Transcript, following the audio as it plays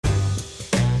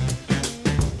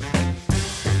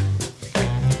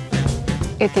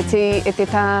E te ti, e te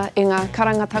tā, e ngā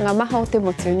karangatanga maha o te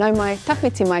motu, nau mai,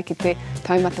 tawhiti mai ki te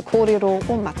taumata kōrero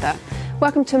o Mata.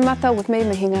 Welcome to Mata with me,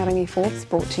 Mihingarangi Forbes,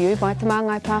 brought to you by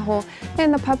Tama Potaka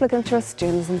and the Public Interest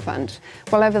Journalism Fund.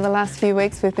 Well, over the last few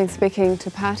weeks, we've been speaking to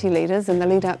party leaders in the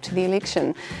lead up to the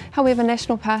election. However,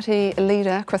 National Party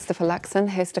leader Christopher Luxon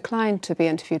has declined to be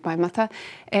interviewed by Mata,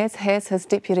 as has his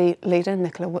deputy leader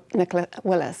Nicola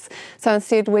Willis. So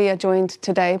instead, we are joined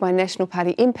today by National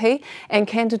Party MP and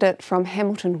candidate from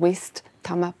Hamilton West,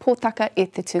 Tama Potaka e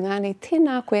te tungane.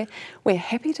 Tēnā koe, we're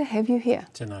happy to have you here.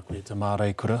 Tēnā koe, te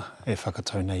Māori kura e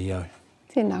whakatau nei iau.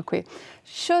 Tēnā koe.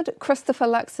 Should Christopher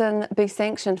Luxon be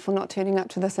sanctioned for not turning up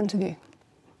to this interview?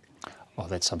 Oh,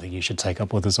 that's something you should take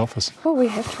up with his office. Well, we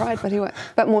have tried, but anyway.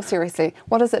 But more seriously,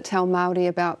 what does it tell Māori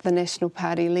about the National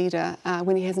Party leader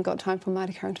when he hasn't got time for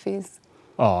Māori current affairs?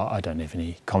 Oh, I don't have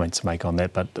any comments to make on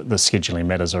that, but the scheduling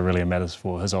matters are really matters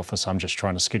for his office. I'm just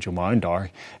trying to schedule my own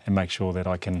diary and make sure that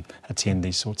I can attend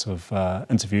these sorts of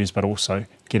interviews, but also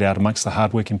get out amongst the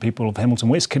hard-working people of Hamilton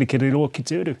West, kiriroa ki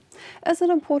te uru. Is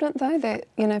it important, though, that,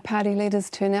 you know, party leaders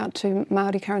turn out to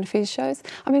Māori current affairs shows?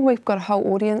 I mean, we've got a whole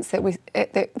audience that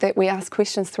we ask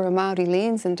questions through a Māori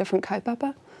lens and different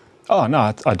kaupapa. Oh,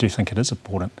 no, I do think it is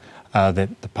important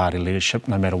that the party leadership,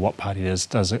 no matter what party it is,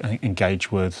 does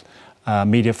engage with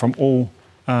media from all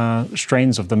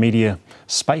strands of the media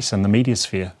space and the media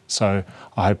sphere. So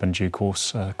I hope in due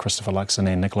course Christopher Luxon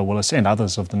and Nicola Willis and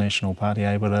others of the National Party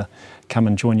are able to come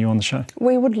and join you on the show.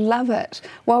 We would love it.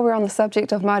 While we're on the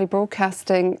subject of Māori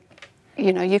broadcasting,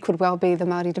 you know, you could well be the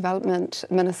Māori Development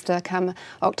Minister come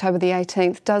October the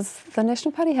 18th. Does the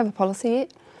National Party have a policy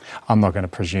yet? I'm not going to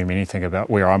presume anything about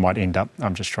where I might end up.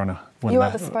 I'm just trying to win. You are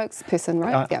the spokesperson,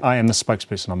 right? Yeah. I am the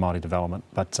spokesperson on Māori development,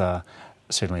 but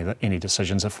certainly any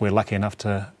decisions, if we're lucky enough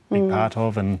to be part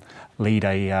of and lead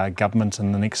a government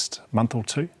in the next month or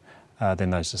two,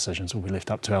 then those decisions will be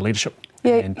left up to our leadership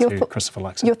and to Christopher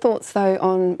Luxon. Your thoughts, though,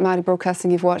 on Māori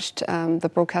broadcasting? You've watched the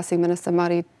broadcasting minister,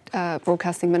 Māori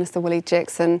Broadcasting Minister Willie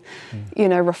Jackson, you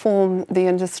know, reform the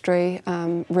industry,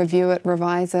 review it,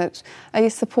 revise it. Are you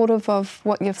supportive of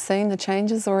what you've seen, the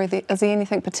changes, or is there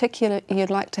anything particular you'd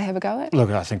like to have a go at? Look,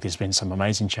 I think there's been some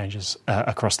amazing changes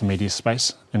across the media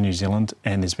space in New Zealand,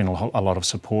 and there's been a lot of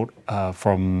support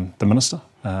from the Minister,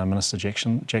 Minister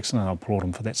Jackson, and I applaud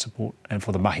him for that support and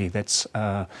for the mahi that's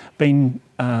been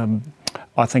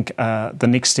I think the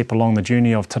next step along the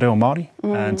journey of te reo Māori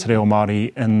and te reo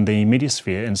Māori in the media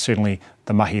sphere, and certainly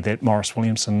the mahi that Maurice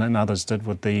Williamson and others did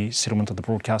with the settlement of the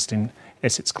broadcasting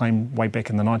assets claim way back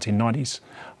in the 1990s,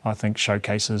 I think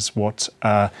showcases what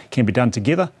can be done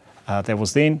together. That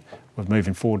was then, we're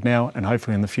moving forward now, and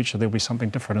hopefully in the future there'll be something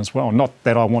different as well. Not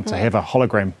that I want to have a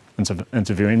hologram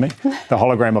interviewing me, the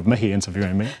hologram of Mihi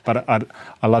interviewing me, but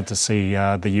I love to see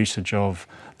the usage of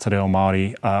te reo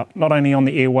Māori, not only on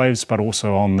the airwaves, but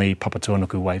also on the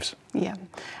Papatuanuku waves. Yeah.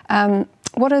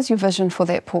 What is your vision for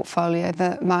that portfolio,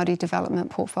 the Māori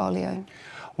development portfolio?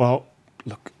 Well,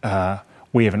 look,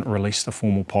 we haven't released a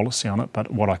formal policy on it,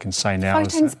 but what I can say now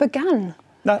is... Voting's begun.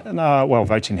 No, well,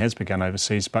 voting has begun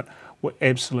overseas, but we're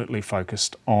absolutely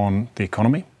focused on the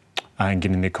economy and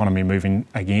getting the economy moving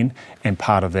again, and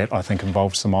part of that, I think,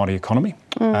 involves the Māori economy,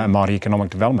 Māori economic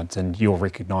development, and you'll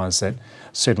recognise that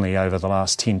certainly over the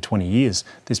last 10, 20 years,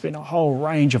 there's been a whole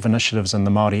range of initiatives in the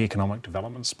Māori economic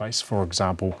development space. For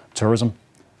example, tourism,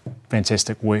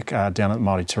 fantastic work down at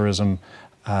Māori Tourism,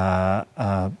 Kaupapa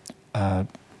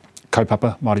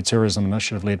Māori Tourism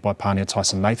Initiative led by Pānia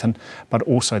Tyson Nathan, but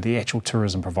also the actual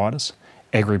tourism providers,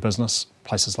 agribusiness,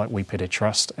 places like Wipere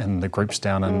Trust and the groups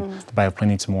down in the Bay of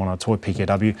Plenty, Te Moana Toi,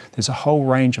 PKW. There's a whole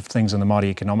range of things in the Māori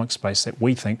economic space that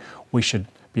we think we should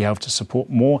be able to support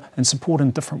more and support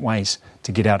in different ways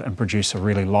to get out and produce a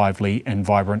really lively and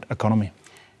vibrant economy.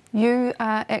 You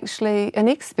are actually an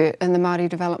expert in the Māori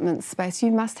development space.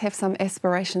 You must have some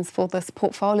aspirations for this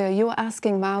portfolio. You are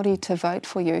asking Māori to vote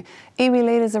for you. Iwi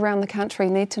leaders around the country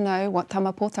need to know what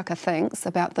Tama Potaka thinks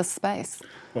about this space.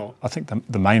 Well, I think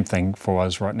the main thing for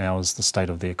us right now is the state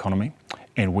of the economy,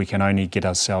 and we can only get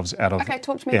ourselves out of... Okay,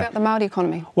 talk to me about the Māori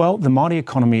economy. Well, the Māori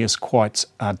economy is quite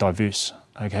diverse.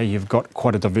 Okay, you've got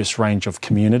quite a diverse range of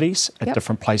communities at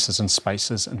different places and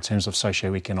spaces in terms of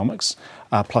socioeconomics.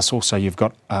 Plus also you've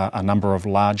got a number of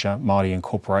larger Māori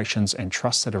corporations and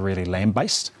trusts that are really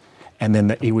land-based. And then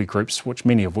the iwi groups,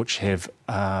 many of which have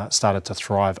started to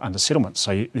thrive under settlement.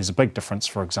 So there's a big difference,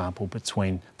 for example,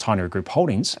 between Tainui Group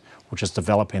Holdings, which is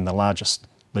developing the largest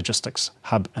logistics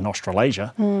hub in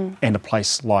Australasia, and a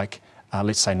place like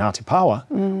let's say Ngāti Pāwa,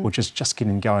 which is just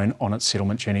getting going on its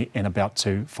settlement journey and about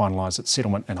to finalise its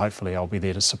settlement, and hopefully I'll be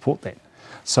there to support that.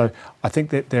 So I think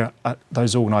that there are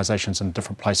those organisations in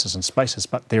different places and spaces,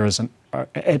 but there is an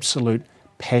absolute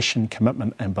passion,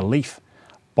 commitment and belief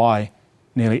by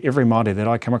nearly every Māori that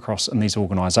I come across in these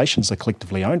organisations, the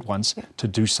collectively owned ones, to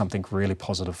do something really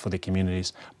positive for their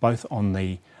communities, both on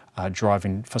the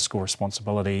driving fiscal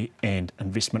responsibility and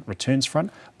investment returns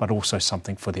front, but also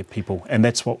something for their people. And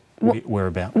that's what we're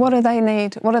about. What do they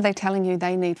need? What are they telling you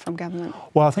they need from government?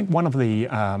 Well, I think one of the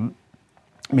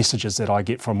messages that I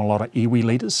get from a lot of iwi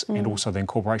leaders and also the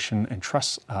incorporation and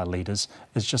trust leaders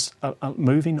is just a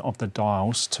moving of the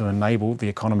dials to enable the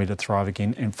economy to thrive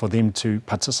again and for them to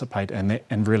participate in that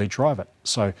and really drive it.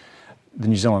 So the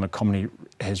New Zealand economy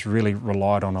has really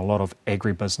relied on a lot of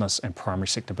agribusiness and primary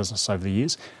sector business over the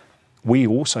years. We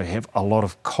also have a lot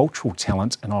of cultural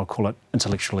talent, and I'll call it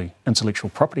intellectual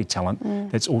property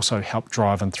talent, that's also helped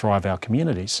drive and thrive our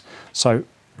communities. So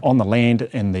on the land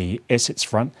and the assets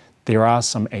front, there are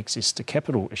some access to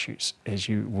capital issues, as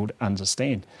you would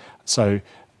understand. So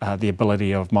the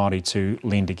ability of Māori to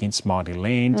lend against Māori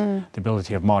land, the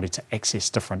ability of Māori to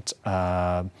access different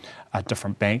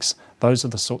banks, those are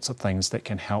the sorts of things that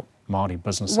can help Māori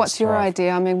businesses. What's your thrive.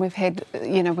 idea? I mean, we've had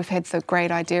the great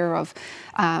idea of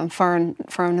foreign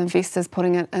investors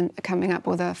putting it and coming up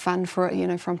with a fund for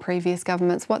it, from previous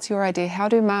governments. What's your idea? How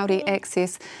do Māori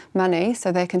access money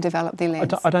so they can develop their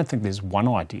lands? I don't think there's one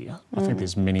idea. I think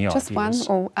there's many ideas. Just one?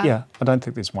 Or, yeah, I don't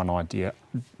think there's one idea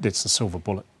that's the silver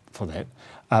bullet for that.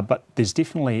 But there's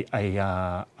definitely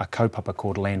a kaupapa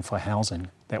called Land for Housing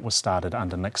that was started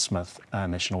under Nick Smith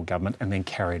National Government and then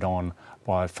carried on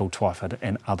by Phil Twyford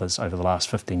and others over the last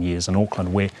 15 years in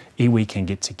Auckland, where iwi can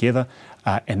get together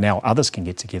and now others can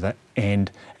get together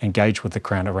and engage with the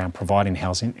Crown around providing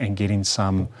housing and getting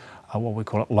some, what we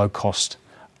call it, low-cost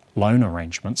loan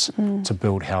arrangements to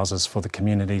build houses for the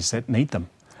communities that need them.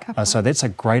 So that's a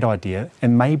great idea,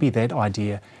 and maybe that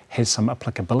idea has some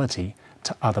applicability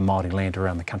to other Māori land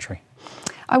around the country.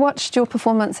 I watched your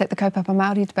performance at the Kaupapa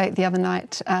Māori debate the other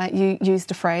night. You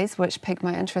used a phrase which piqued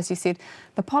my interest. You said,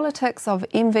 the politics of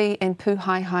envy and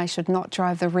pūhaihai should not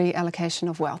drive the reallocation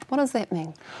of wealth. What does that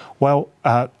mean? Well,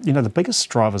 the biggest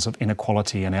drivers of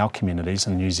inequality in our communities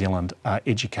in New Zealand are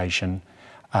education,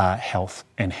 health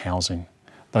and housing.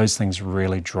 Those things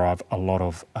really drive a lot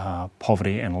of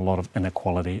poverty and a lot of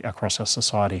inequality across our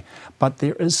society. But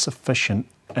there is sufficient,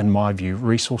 in my view,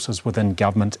 resources within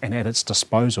government and at its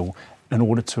disposal in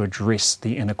order to address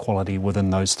the inequality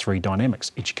within those three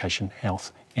dynamics, education,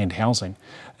 health and housing.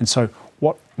 And so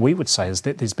what we would say is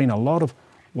that there's been a lot of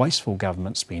wasteful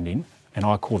government spending, and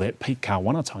I call that peak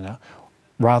kāwanatanga,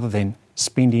 rather than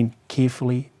spending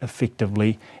carefully,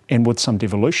 effectively and with some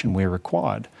devolution where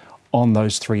required on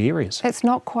those three areas. That's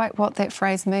not quite what that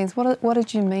phrase means. What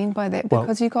did you mean by that?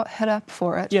 Because you got hit up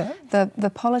for it. Yeah.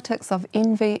 The politics of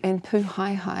envy and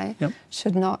pūhaihai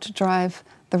should not drive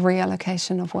the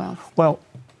reallocation of wealth. Well,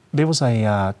 there was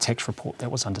a tax report that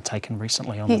was undertaken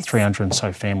recently on the 300 and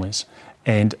so families,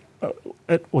 and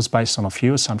it was based on a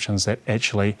few assumptions that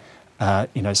actually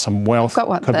some wealth. Got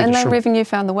one. The Inland Revenue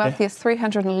found the wealthiest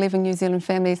 311 New Zealand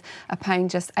families are paying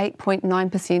just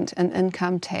 8.9% in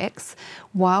income tax,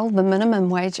 while the minimum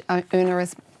wage earner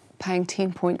is paying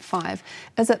 10.5%.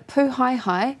 Is it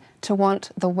pūhaihai to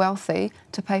want the wealthy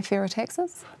to pay fairer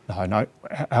taxes? No.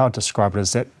 How I describe it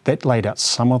is that laid out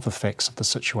some of the facts of the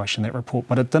situation, that report,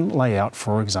 but it didn't lay out,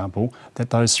 for example, that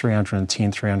those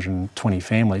 310, 320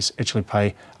 families actually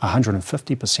pay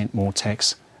 150% more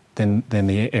tax than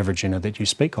the average earner that you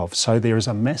speak of. So there is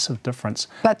a massive difference.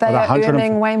 But they are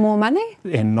earning way more money?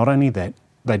 And not only that,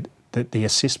 the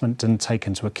assessment didn't take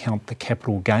into account the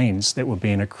capital gains that were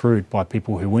being accrued by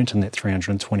people who weren't in that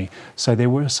 320. So there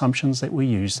were assumptions that were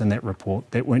used in that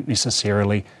report that weren't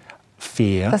necessarily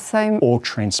fair or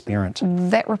transparent.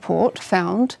 That report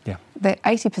found that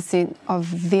 80%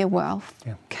 of their wealth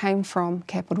came from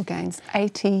capital gains.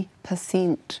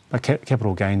 80%. But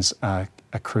capital gains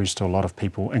accrues to a lot of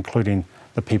people, including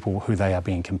the people who they are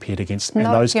being compared against. And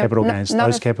those capital gains. Not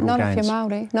if you're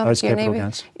Māori. Not if you're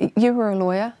Iwi. You were a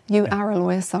lawyer. You are a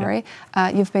lawyer, sorry.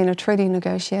 You've been a treaty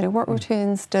negotiator. What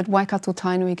returns did Waikato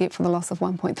Tainui get for the loss of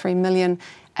 1.3 million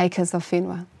acres of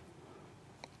whenua?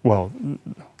 Well,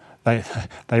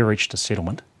 they reached a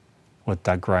settlement with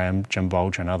Doug Graham, Jim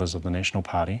Bolger and others of the National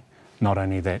Party. Not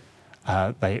only that,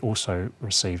 they also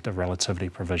received a relativity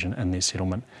provision in their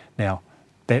settlement. Now,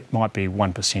 that might be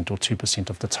 1% or 2%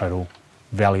 of the total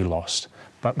value lost,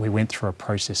 but we went through a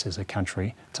process as a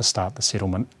country to start the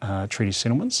settlement, treaty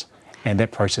settlements, and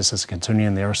that process is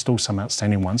continuing. There are still some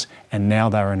outstanding ones, and now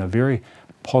they're in a very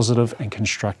positive and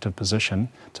constructive position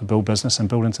to build business and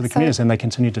build into the communities, and they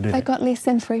continue to do that. They got less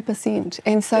than 3%.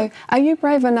 And so are you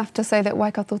brave enough to say that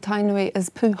Waikato Tainui is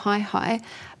pūhaihai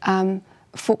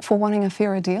for wanting a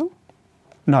fairer deal?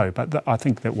 No, but I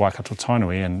think that Waikato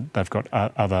Tainui, and they've got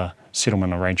other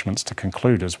settlement arrangements to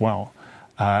conclude as well,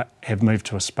 have moved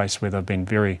to a space where they've been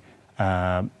very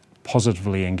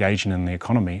positively engaging in the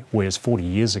economy, whereas 40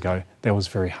 years ago, that was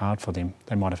very hard for them.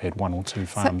 They might have had 1 or 2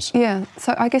 farms.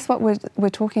 So I guess what we're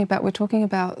talking about the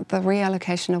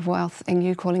reallocation of wealth, and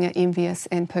you calling it envious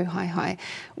and pūhaihai,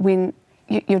 when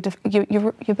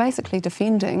you're basically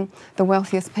defending the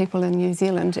wealthiest people in New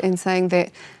Zealand and saying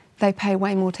that they pay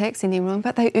way more tax than everyone,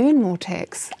 but they earn more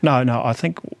tax. No, I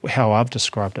think how I've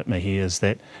described it, Mihi, is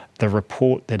that the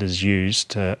report that is used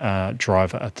to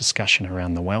drive a discussion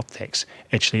around the wealth tax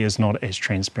actually is not as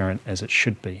transparent as it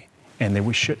should be. And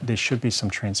there should be some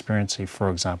transparency,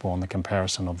 for example, on the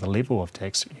comparison of the level of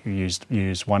tax. You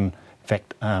use one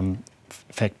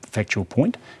factual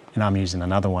point, and I'm using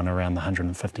another one around the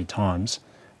 150 times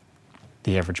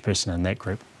the average person in that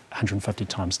group, 150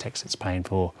 times tax it's paying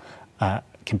for,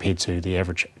 compared to the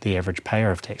average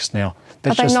payer of tax. Now,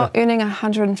 that's are they not earning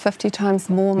 150 times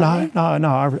more money? No.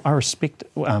 I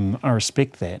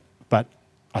respect that, but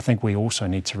I think we also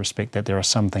need to respect that there are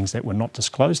some things that were not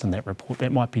disclosed in that report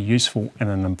that might be useful in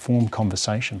an informed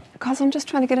conversation. Because I'm just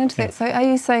trying to get into that. So are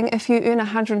you saying if you earn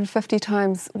 150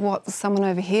 times what someone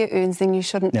over here earns, then you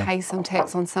shouldn't pay some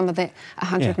tax on some of that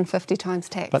 150 times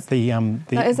tax? But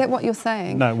is that what you're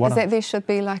saying? No, that there should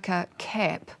be like a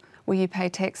cap where you pay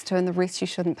tax to and the rest you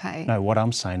shouldn't pay? No, what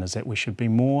I'm saying is that we should be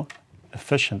more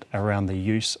efficient around the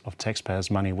use of taxpayers'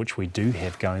 money, which we do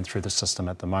have going through the system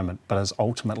at the moment, but is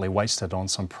ultimately wasted on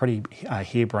some pretty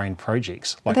harebrained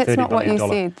projects like $30 billion. That's not what you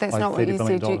said. That's not what you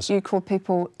said. You called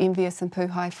people envious and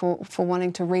pūhai for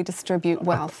wanting to redistribute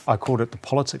wealth. I called it the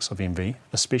politics of envy,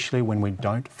 especially when we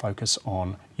don't focus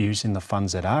on using the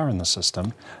funds that are in the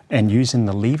system and using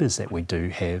the levers that we do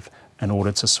have in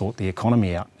order to sort the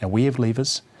economy out. Now, we have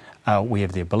levers. We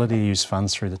have the ability to use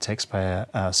funds through the taxpayer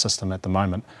system at the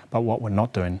moment, but what we're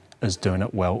not doing is doing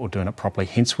it well or doing it properly.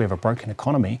 Hence, we have a broken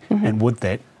economy, and with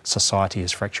that, society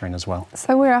is fracturing as well.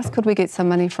 So where else could we get some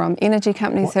money from? Energy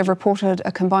companies have reported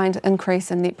a combined increase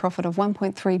in net profit of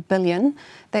 $1.3 billion.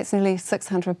 That's nearly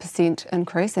 600%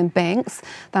 increase. And banks,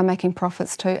 they're making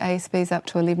profits too. ASB's up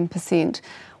to 11%.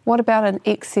 What about an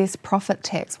excess profit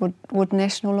tax? Would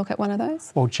National look at one of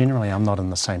those? Well, generally, I'm not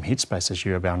in the same headspace as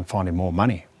you about finding more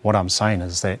money. What I'm saying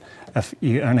is that if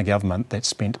you own a government that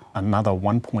spent another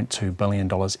 $1.2 billion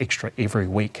extra every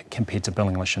week compared to Bill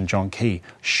English and John Key,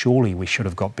 surely we should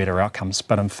have got better outcomes.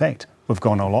 But in fact, we've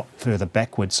gone a lot further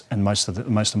backwards in most of the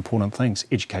most important things,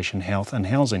 education, health and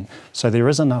housing. So there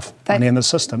is enough money in the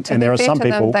system. And there are some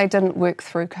people... They didn't work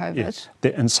through COVID.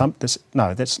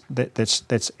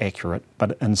 That's accurate.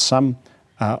 But in some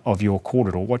of your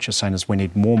corridor, what you're saying is we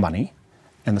need more money.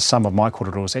 And the sum of my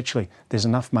corridor is actually there's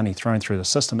enough money thrown through the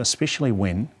system, especially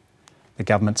when the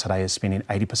government today is spending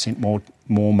 80%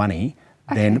 more money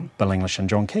than Bill English and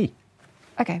John Key.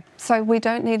 Okay, so we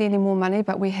don't need any more money,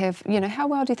 but we have, how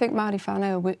well do you think Māori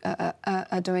whānau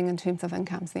are doing in terms of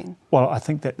incomes then? Well, I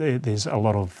think that there's a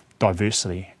lot of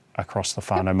diversity across the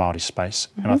whānau Māori space,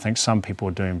 and I think some people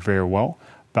are doing very well,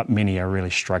 but many are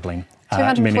really struggling.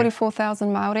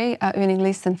 244,000 Māori are earning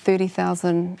less than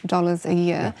 $30,000 a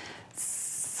year.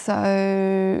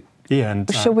 So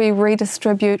should we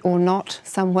redistribute or not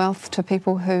some wealth to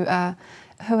people who are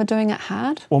doing it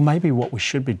hard? Well, maybe what we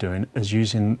should be doing is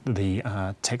using the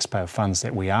taxpayer funds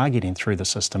that we are getting through the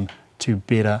system to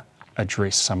better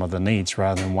address some of the needs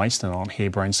rather than wasting on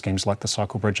harebrained schemes like the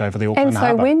cycle bridge over the Auckland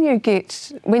Harbour. And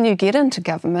so when you get into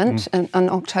government on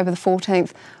October the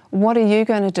 14th, what are you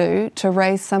going to do to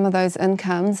raise some of those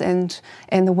incomes and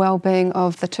the well-being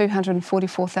of the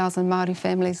 244,000 Māori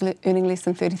families earning less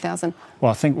than $30,000?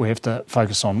 Well, I think we have to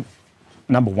focus on,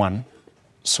 number one,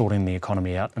 sorting the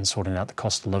economy out and sorting out the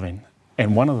cost of living.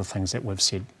 And one of the things that we've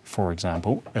said, for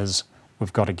example, is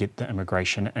we've got to get the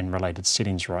immigration and related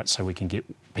settings right so we can get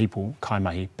people,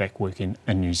 kaimahi, back working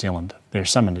in New Zealand. There are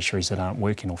some industries that aren't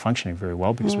working or functioning very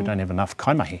well because we don't have enough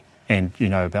kaimahi. And you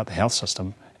know about the health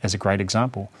system as a great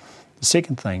example. The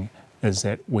second thing is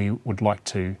that we would like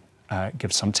to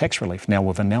give some tax relief. Now,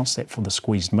 we've announced that for the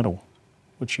squeezed middle,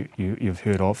 which you've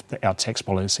heard of, our tax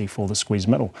policy for the squeezed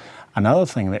middle. Another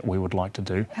thing that we would like to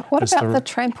do What about the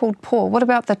trampled poor? What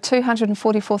about the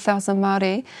 244,000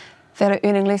 Māori that are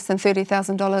earning less than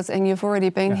 $30,000 and you've already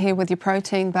been here with your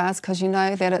protein bars because you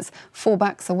know that it's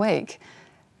 $4 a week?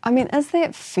 I mean, is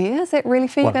that fair? Is that really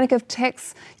fair? You're going to give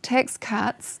tax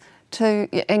cuts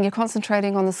and you're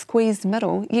concentrating on the squeezed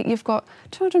middle, you've got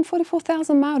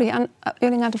 244,000 Māori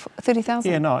earning under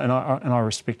 30,000. Yeah, no, and I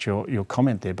respect your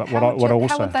comment there. But how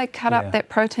would they cut up that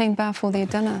protein bar for their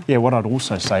dinner? Yeah, what I'd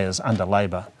also say is under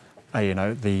Labour,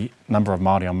 the number of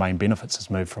Māori on main benefits has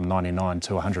moved from 99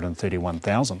 to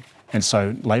 131,000, and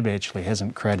so Labour actually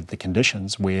hasn't created the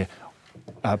conditions where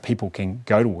people can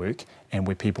go to work and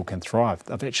where people can thrive.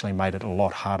 They've actually made it a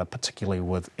lot harder, particularly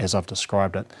with, as I've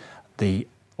described it, the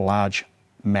large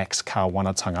max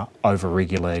kāwanatanga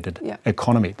over-regulated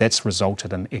economy. That's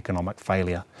resulted in economic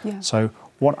failure. Yeah. So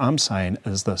what I'm saying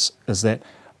is this, is that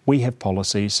we have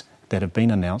policies that have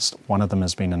been announced. One of them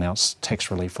has been announced, tax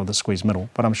relief for the squeezed middle,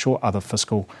 but I'm sure other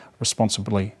fiscal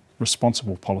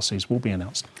responsible policies will be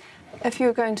announced. If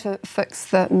you're going to fix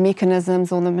the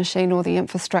mechanisms or the machine or the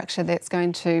infrastructure that's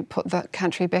going to put the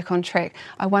country back on track,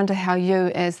 I wonder how you,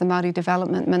 as the Māori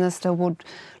Development Minister, would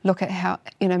look at how,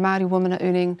 Māori women are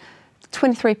earning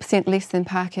 23% less than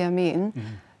Pākehā men. Mm-hmm.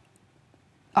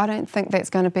 I don't think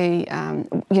that's going to be,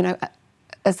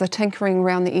 is the tinkering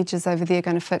around the edges over there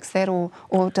going to fix that, or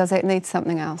does that need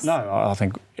something else? No, I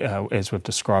think, as we've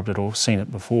described it or seen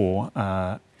it before,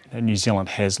 New Zealand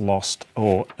has lost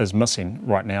or is missing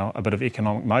right now a bit of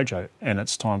economic mojo, and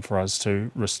it's time for us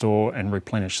to restore and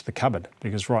replenish the cupboard,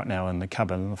 because right now in the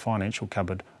cupboard, in the financial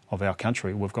cupboard of our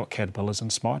country, we've got caterpillars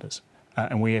and spiders,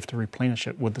 and we have to replenish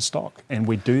it with the stock, and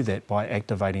we do that by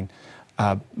activating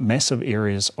massive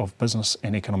areas of business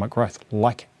and economic growth,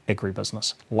 like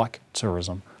agribusiness, like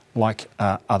tourism, like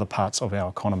other parts of our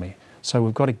economy. So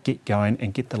we've got to get going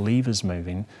and get the levers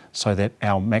moving so that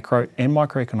our macro and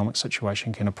microeconomic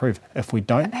situation can improve. If we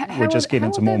don't, we just get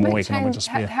into more and more economic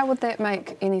despair. How would that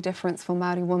make any difference for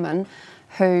Māori women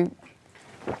who,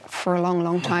 for a long,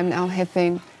 long time now, have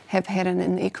had an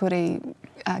inequity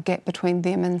gap between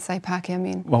them and, say, Pākehā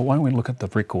men? Well, why don't we look at the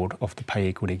record of the pay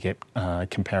equity gap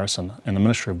comparison? And the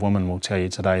Ministry of Women will tell you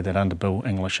today that under Bill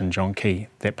English and John Key,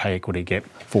 that pay equity gap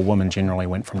for women generally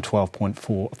went from 12.5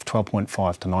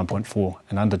 to 9.4.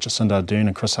 And under Jacinda Ardern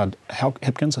and Chris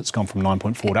Hipkins, it's gone from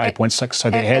 9.4 to 8.6.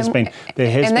 So there has been movement.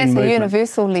 And that's a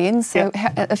universal lens. So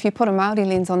if you put a Māori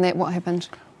lens on that, what happened?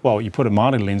 Well, you put a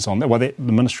Māori lens on that. Well, the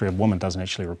Ministry of Women doesn't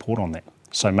actually report on that.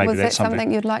 So maybe that's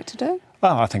something you'd like to do?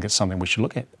 Well, I think it's something we should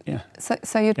look at, yeah.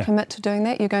 So you'd commit to doing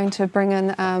that? You're going to bring in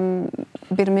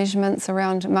better measurements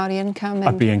around Māori income?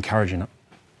 I'd be encouraging it.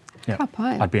 Yeah.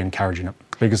 I'd be encouraging it,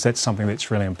 because that's something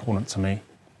that's really important to me,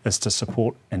 is to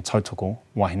support and tautoko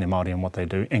wahine Māori and what they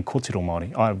do, and kōrero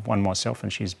Māori. I have one myself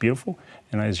and she's beautiful,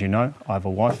 and as you know, I have a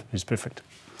wife who's perfect.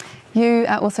 You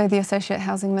are also the Associate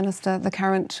Housing Minister. The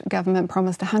current government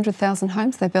promised 100,000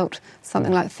 homes. They built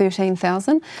something like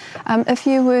 13,000. If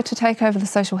you were to take over the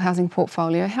social housing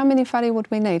portfolio, how many whare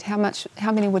would we need? How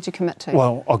many would you commit to?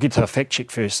 Well, I'll get to the fact check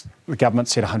first. The government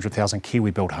said 100,000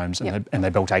 Kiwi-built homes, and they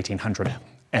built 1,800.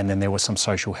 And then there were some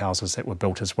social houses that were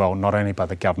built as well, not only by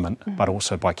the government, but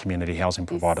also by community housing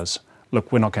providers.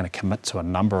 Look, we're not going to commit to a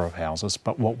number of houses,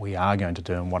 but what we are going to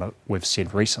do, and what we've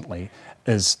said recently,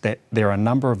 is that there are a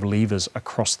number of levers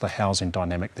across the housing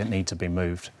dynamic that need to be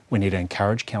moved. We need to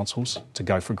encourage councils to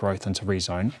go for growth and to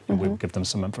rezone, and we'll give them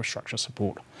some infrastructure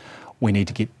support. We need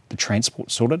to get the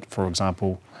transport sorted. For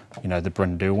example, the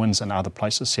Bryn Derwins and other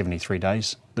places, 73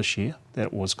 days this year that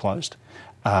it was closed.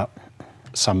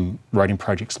 Some roading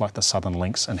projects like the Southern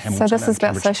Links and Hamilton. So this is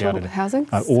about social housing?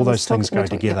 All those things go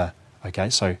together. Okay,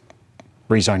 so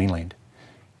rezoning land,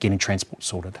 getting transport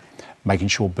sorted, making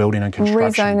sure building and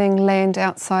construction... Rezoning land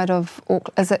outside of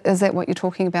Auckland, is that what you're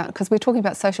talking about? Because we're talking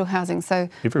about social housing, so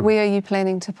where are you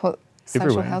planning to put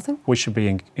social housing? We should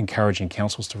be encouraging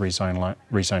councils to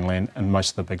rezone land in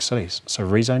most of the big cities. So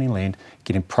rezoning land,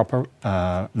 getting proper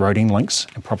roading links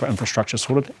and proper infrastructure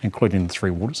sorted, including the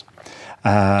three waters.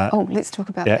 Let's talk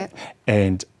about that.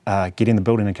 And getting the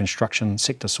building and construction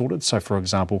sector sorted. So, for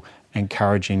example,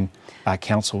 encouraging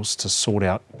councils to sort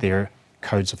out their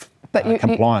codes of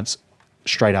compliance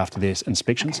straight after their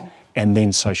inspections, and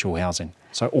then social housing.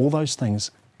 So all those things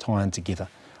tie in together.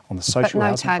 On the social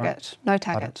housing front, no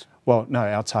target. Well, no,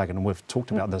 our target, and we've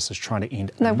talked about this, is trying to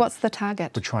end... No, what's the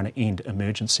target? We're trying to end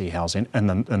emergency housing in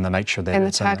the nature that... And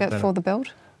the target for the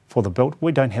build? For the build,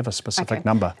 we don't have a specific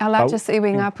number. Our largest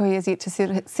iwi Ngāpuhi is yet to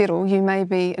settle. You may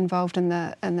be involved in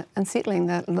settling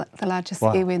the largest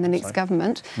iwi in the next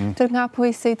government. Did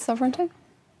Ngāpuhi cede sovereignty?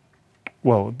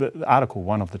 Well, the Article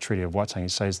 1 of the Treaty of Waitangi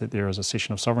says that there is a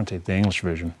cession of sovereignty, the English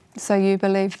version. So you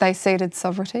believe they ceded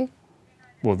sovereignty?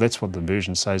 Well, that's what the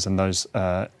version says, and those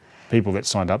people that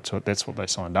signed up to it, that's what they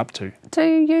signed up to. Do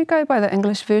you go by the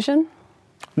English version?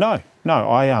 No, No,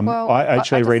 I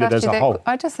actually read it as a whole.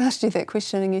 I just asked you that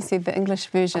question and you said the English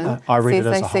version I read it says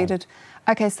as they a whole. ceded.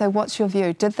 Okay, so what's your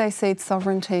view? Did they cede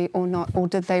sovereignty or not, or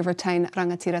did they retain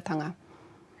rangatiratanga?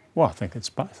 Well, I think it's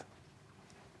both.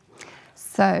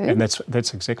 So, and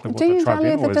that's exactly what the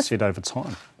tribunal has said over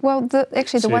time. Well,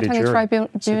 actually, the Waitangi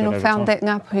Tribunal found that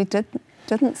Ngāpuhi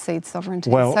didn't cede sovereignty.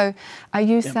 Well, so, are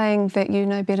you saying that you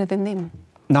know better than them?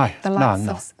 No, no, I'm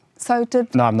not.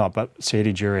 No, I'm not. But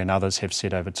Seri Jury and others have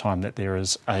said over time that there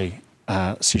is a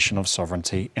cession of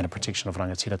sovereignty and a protection of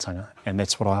rangatiratanga, and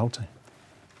that's what I hold to.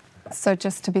 So,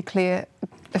 just to be clear,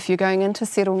 if you're going in to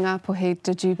settle Ngāpuhi,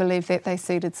 did you believe that they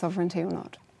ceded sovereignty or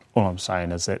not? All I'm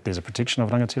saying is that there's a protection of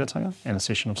rangatiratanga and a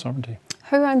cession of sovereignty.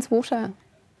 Who owns water?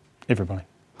 Everybody.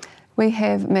 We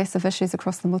have massive issues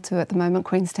across the Motu at the moment.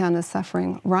 Queenstown is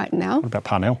suffering right now. What about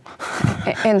Parnell?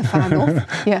 And the far north,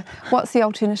 yeah. What's the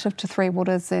alternative to Three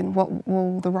Waters and what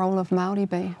will the role of Māori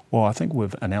be? Well, I think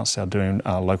we've announced our doing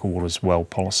local waters well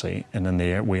policy, and in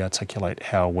there we articulate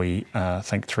how we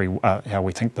think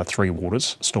the three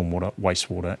waters, stormwater,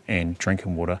 wastewater and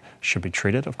drinking water, should be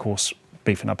treated. Of course,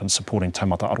 beefing up and supporting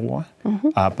taumata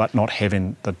arawai, but not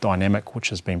having the dynamic which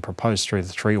has been proposed through the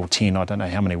 3 or 10, I don't know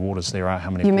how many waters there are,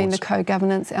 how many You ports. mean the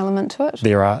co-governance element to it?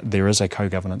 There is a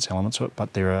co-governance element to it,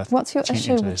 but there are... What's your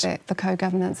issue with that, the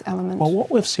co-governance element? Well, what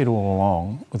we've said all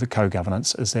along with the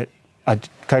co-governance is that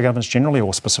co-governance generally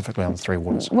or specifically on the 3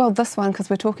 waters? Well, this one, because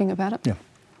we're talking about it. Yeah.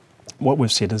 What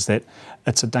we've said is that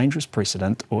it's a dangerous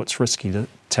precedent, or it's risky to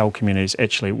tell communities,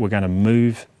 actually, we're going to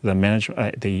move the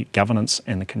management, the governance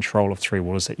and the control of 3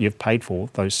 waters that you've paid for,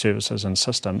 those services and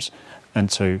systems,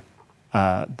 into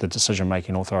the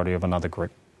decision-making authority of another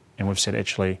group. And we've said,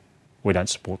 actually, we don't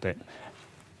support that.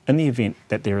 In the event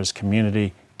that there is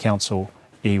community, council,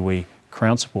 iwi,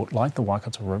 Crown support, like the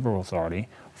Waikato River Authority,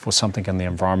 for something in the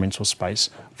environmental space,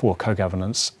 for a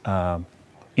co-governance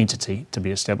entity to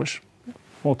be established,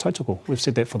 well, tautoko. We've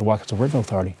said that for the Waikato River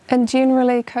Authority. And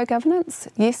generally, co-governance,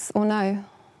 yes or no?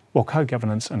 Well,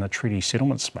 co-governance in a treaty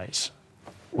settlement space,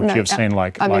 which you've seen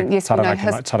yes, we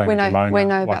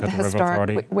know about the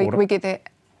historic. We get that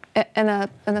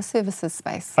in a services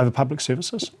space. Over public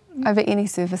services? Over any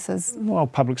services? Well,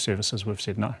 public services, we've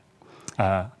said no.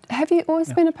 Have you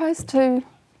always been opposed to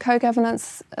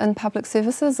co-governance in public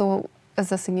services, or is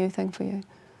this a new thing for you?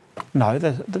 No,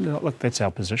 look, that's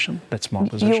our position. That's my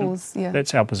position. Yours, yeah.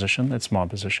 That's our position. That's my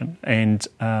position, and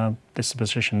that's the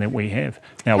position that we have.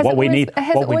 Now, Has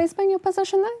it always been your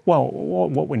position, though? Well,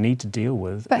 what we need to deal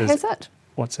with. But has it?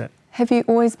 What's that? Have you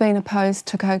always been opposed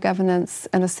to co-governance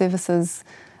in a services?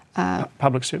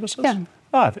 Public services? Yeah.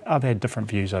 I've had different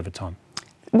views over time.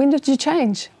 When did you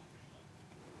change?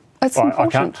 It's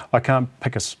important. I can't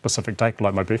pick a specific date,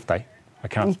 like my birthday. I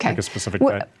can't pick a specific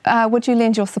date. Would you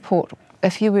lend your support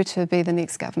if you were to be the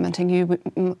next government and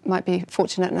you might be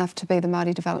fortunate enough to be the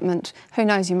Māori Development? Who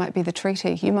knows, you might be the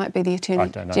treaty, you might be the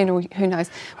Attorney General, who knows.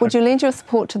 Would you lend your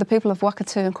support to the people of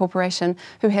Wakatu Incorporation,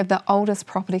 who have the oldest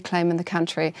property claim in the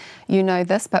country? You know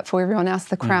this, but for everyone else,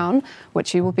 the Crown,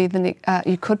 which you will be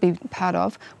you could be part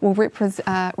of, will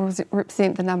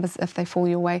represent the numbers if they fall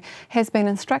your way, has been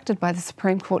instructed by the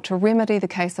Supreme Court to remedy the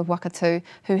case of Wakatu,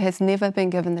 who has never been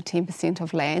given the 10%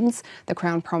 of lands the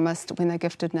Crown promised when they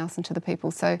gifted Nelson to the people.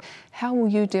 So how will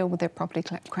you deal with their property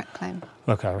claim?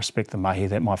 Look, I respect the mahi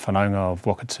that my whanaunga of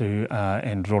Wakatu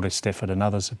and Rore Stafford and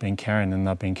others have been carrying, and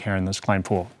they've been carrying this claim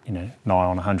for, nigh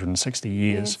on 160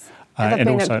 years.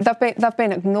 Yes. They've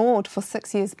been ignored for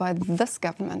 6 years by this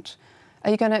government.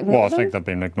 Are you going to ignore them? Well, I think they've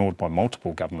been ignored by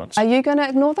multiple governments. Are you going to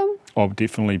ignore them? I'll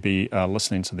definitely be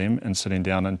listening to them and sitting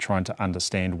down and trying to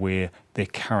understand where their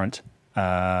current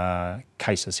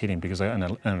case is heading, because they're in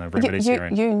a remedies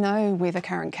hearing. You know where the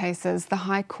current case is. The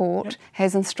High Court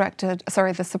has instructed,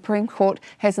 the Supreme Court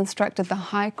has instructed the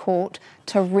High Court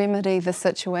to remedy the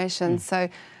situation. So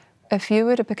if you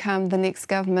were to become the next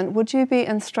government, would you be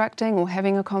instructing or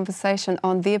having a conversation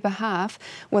on their behalf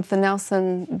with the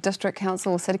Nelson District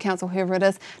Council or City Council, whoever it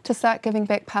is, to start giving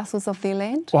back parcels of their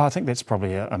land? Well, I think that's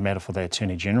probably a matter for the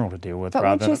Attorney General to deal with.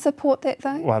 But would you support that,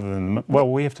 though? Rather than,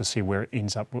 we have to see where it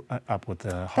ends up with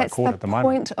the High Court at the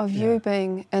moment. That's the point of you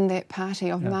being in that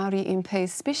party of Māori MPs,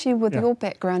 especially with your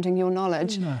background and your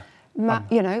knowledge.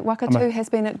 Wakatu has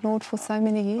been ignored for so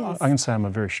many years. I can say I'm a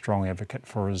very strong advocate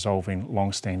for resolving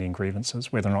long-standing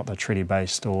grievances, whether or not they're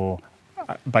treaty-based or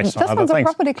based on other things. This one's a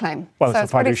property claim. Well, it's a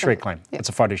fiduciary claim. Yep. It's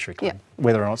a fiduciary claim,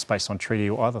 whether or not it's based on treaty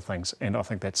or other things. And I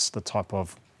think that's the type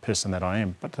of person that I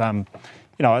am. But,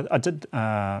 I did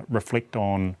reflect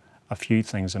on a few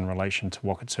things in relation to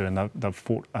Wakatu, and they've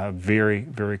fought a very,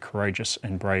 very courageous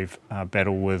and brave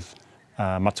battle with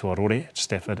Matua Rore,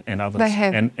 Stafford and others. They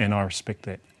have. And I respect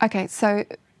that. Okay, so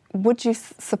would you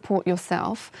support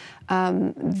yourself,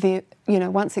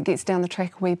 once it gets down the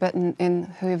track a wee bit and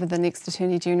whoever the next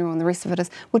Attorney General and the rest of it is,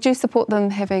 would you support them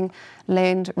having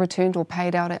land returned or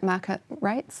paid out at market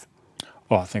rates?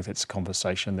 Well, I think that's a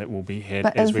conversation that will be had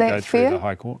but as we go fair? through the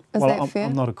High Court. Is that fair?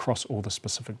 I'm not across all the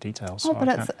specific details. Oh,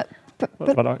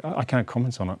 So I can't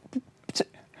comment on it.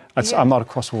 Yeah. I'm not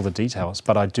across all the details,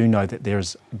 but I do know that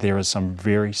there is some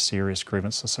very serious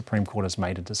grievance. The Supreme Court has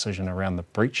made a decision around the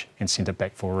breach and sent it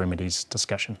back for remedies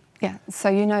discussion. Yeah, so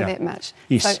you know that much.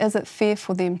 Yes. So is it fair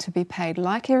for them to be paid,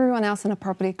 like everyone else in a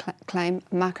property claim,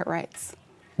 market rates?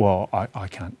 Well, I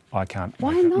can't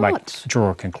Why not?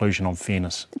 draw a conclusion on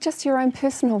fairness. Just your own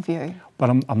personal view. But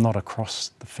I'm not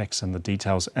across the facts and the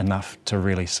details enough to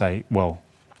really say, well,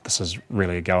 this is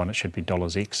really a go and it should be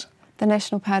 $X. The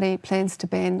National Party plans to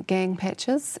ban gang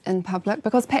patches in public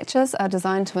because patches are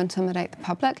designed to intimidate the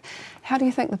public. How do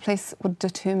you think the police would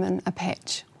determine a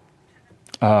patch?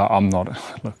 I'm not.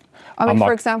 Look,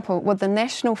 for example, would the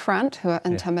National Front, who are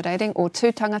intimidating, or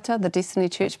two tangata, the Destiny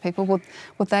Church people, would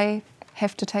they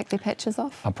have to take their patches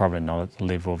off? I'm probably not at the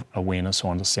level of awareness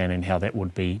or understanding how that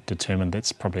would be determined.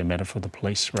 That's probably a matter for the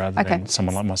police rather than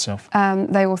someone like myself.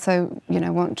 They also,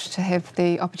 want to have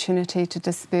the opportunity to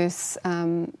disperse,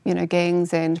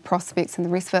 gangs and prospects and the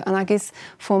rest of it. And I guess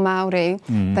for Māori,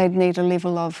 they'd need a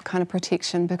level of kind of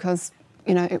protection because,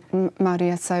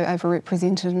 Māori are so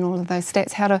overrepresented in all of those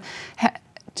stats.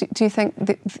 Do you think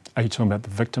that... Are you talking about the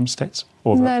victim stats?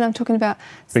 No, I'm talking about...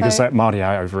 Because Māori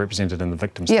are overrepresented in the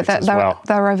victim stats as well.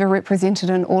 They're overrepresented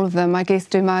in all of them. I guess,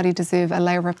 do Māori deserve a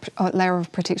layer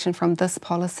of protection from this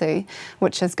policy,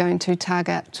 which is going to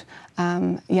target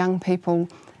young people,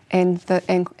 and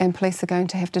police are going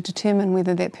to have to determine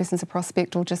whether that person's a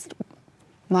prospect or just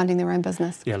minding their own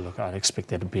business? Yeah, look, I'd expect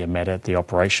that to be a matter at the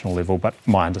operational level, but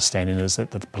my understanding is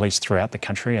that the police throughout the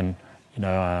country, and,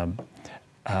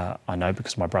 I know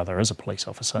because my brother is a police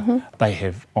officer, they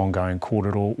have ongoing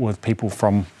corridor with people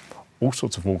from all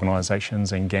sorts of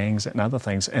organisations and gangs and other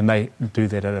things, and they do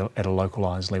that at a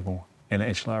localised level. And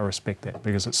actually I respect that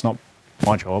because it's not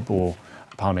my job or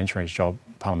a parliamentarian's job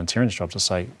to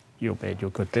say, you're bad, you're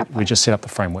good. We just set up the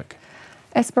framework.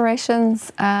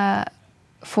 Aspirations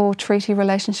for treaty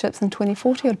relationships in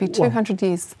 2040, it'll be 200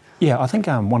 years. Yeah, I think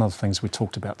one of the things we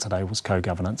talked about today was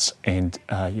co-governance, and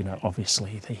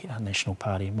obviously the National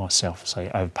Party, myself, say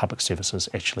over public services.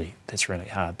 Actually, that's really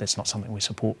hard. That's not something we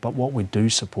support. But what we do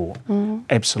support,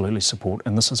 absolutely support,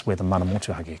 and this is where the mana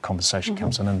motuhake conversation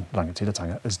comes in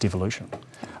rangatiratanga, is devolution.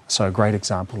 So a great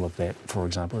example of that, for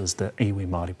example, is the iwi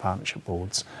Māori partnership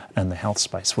boards in the health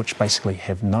space, which basically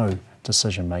have no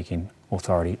decision-making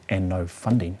authority and no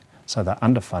funding. So they're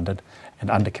underfunded and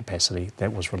under capacity.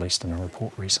 That was released in a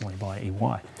report recently by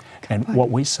EY. And what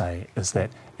we say is that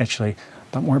actually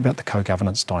don't worry about the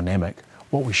co-governance dynamic.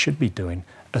 What we should be doing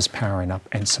is powering up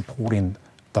and supporting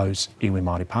those iwi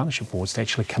Māori partnership boards to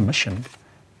actually commission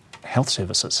health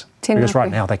services. Because right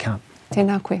now they can't.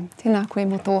 Tēnā koe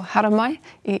mo tō haramai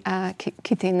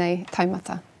ki tēnei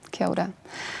taumata. Kia ora.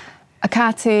 A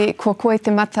kā te kua koe te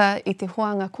mata I te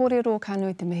hoanga kōrero, ka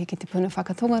nui te mihi ki te puna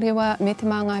whakatongarewa, me te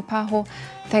māngai pāho.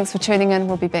 Thanks for tuning in.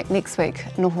 We'll be back next week.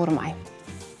 Nohora mai.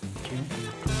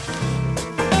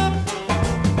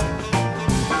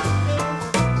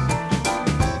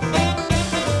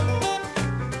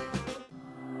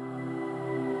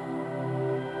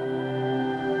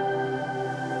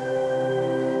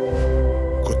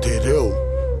 Ko te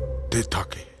reo, te taka.